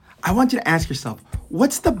I want you to ask yourself,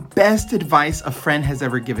 what's the best advice a friend has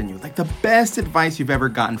ever given you? Like the best advice you've ever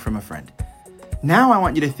gotten from a friend. Now I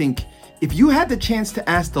want you to think, if you had the chance to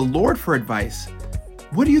ask the Lord for advice,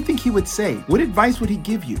 what do you think he would say? What advice would he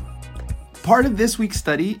give you? Part of this week's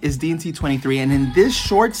study is D&C 23, and in this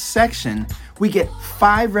short section, we get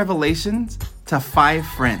 5 revelations to 5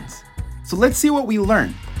 friends. So let's see what we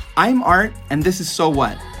learn. I'm Art, and this is So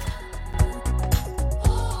What?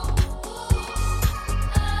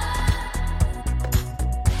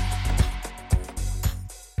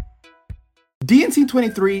 D&C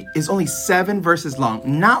 23 is only 7 verses long,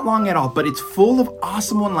 not long at all, but it's full of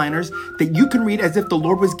awesome one-liners that you can read as if the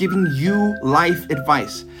Lord was giving you life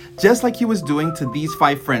advice, just like he was doing to these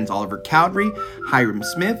 5 friends: Oliver Cowdery, Hyrum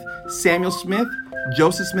Smith, Samuel Smith,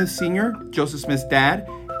 Joseph Smith Sr., Joseph Smith's dad,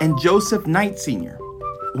 and Joseph Knight Sr.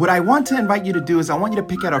 What I want to invite you to do is I want you to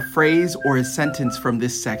pick out a phrase or a sentence from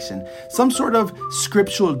this section, some sort of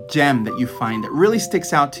scriptural gem that you find that really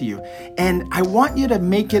sticks out to you. And I want you to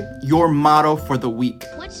make it your motto for the week.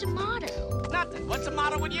 What's the motto? Nothing. What's the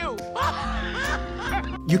matter with you?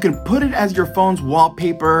 You can put it as your phone's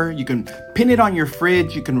wallpaper. You can pin it on your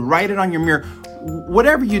fridge. You can write it on your mirror.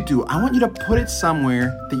 Whatever you do, I want you to put it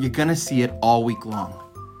somewhere that you're going to see it all week long.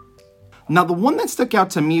 Now, the one that stuck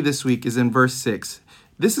out to me this week is in verse 6.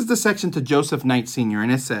 This is the section to Joseph Knight Sr.,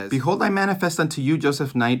 and it says, "Behold, I manifest unto you,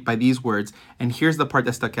 Joseph Knight, by these words," and here's the part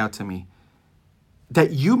that stuck out to me,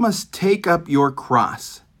 "that you must take up your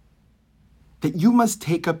cross." That you must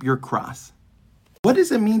take up your cross. What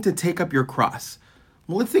does it mean to take up your cross?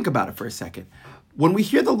 Well, let's think about it for a second. When we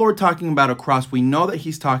hear the Lord talking about a cross, we know that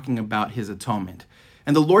he's talking about his atonement.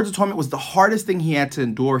 And the Lord's atonement was the hardest thing he had to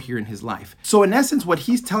endure here in his life. So in essence, what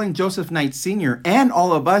he's telling Joseph Knight Sr. and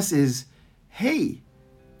all of us is, hey,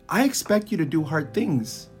 I expect you to do hard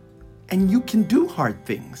things. And you can do hard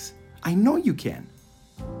things. I know you can.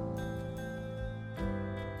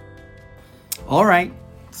 All right,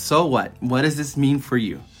 so what? What does this mean for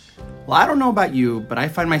you? Well, I don't know about you, but I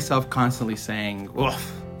find myself constantly saying,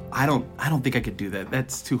 I don't think I could do that.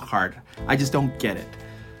 That's too hard. I just don't get it.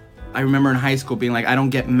 I remember in high school being like, I don't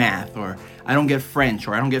get math, or I don't get French,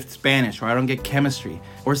 or I don't get Spanish, or I don't get chemistry.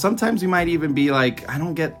 Or sometimes we might even be like, I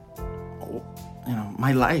don't get,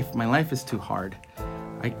 my life is too hard.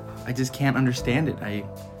 I just can't understand it.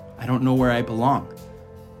 I don't know where I belong.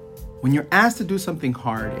 When you're asked to do something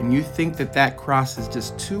hard and you think that cross is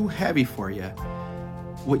just too heavy for you,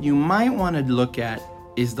 what you might want to look at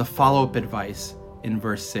is the follow-up advice in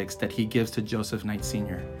verse 6 that he gives to Joseph Knight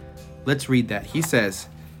Sr. Let's read that. He says,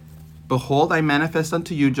 "Behold, I manifest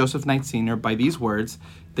unto you, Joseph Knight Sr., by these words,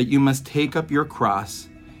 that you must take up your cross,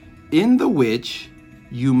 in the which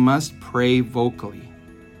you must pray vocally,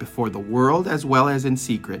 before the world as well as in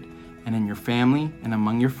secret, and in your family and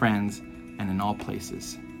among your friends, and in all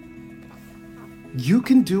places." You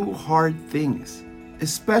can do hard things,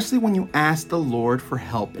 especially when you ask the Lord for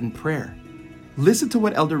help in prayer. Listen to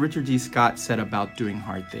what Elder Richard G. Scott said about doing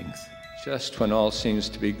hard things. Just when all seems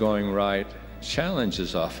to be going right,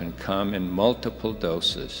 challenges often come in multiple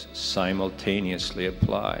doses, simultaneously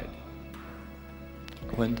applied.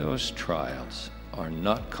 When those trials are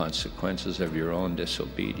not consequences of your own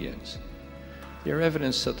disobedience, they're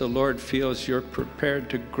evidence that the Lord feels you're prepared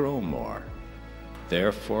to grow more.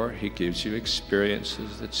 Therefore, he gives you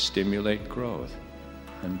experiences that stimulate growth,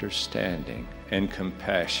 understanding, and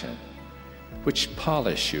compassion, which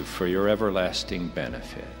polish you for your everlasting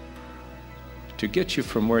benefit. To get you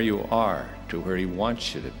from where you are to where he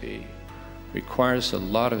wants you to be requires a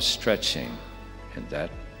lot of stretching, and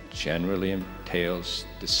that generally entails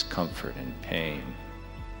discomfort and pain.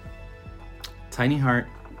 Tiny Heart.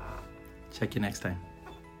 Check you next time.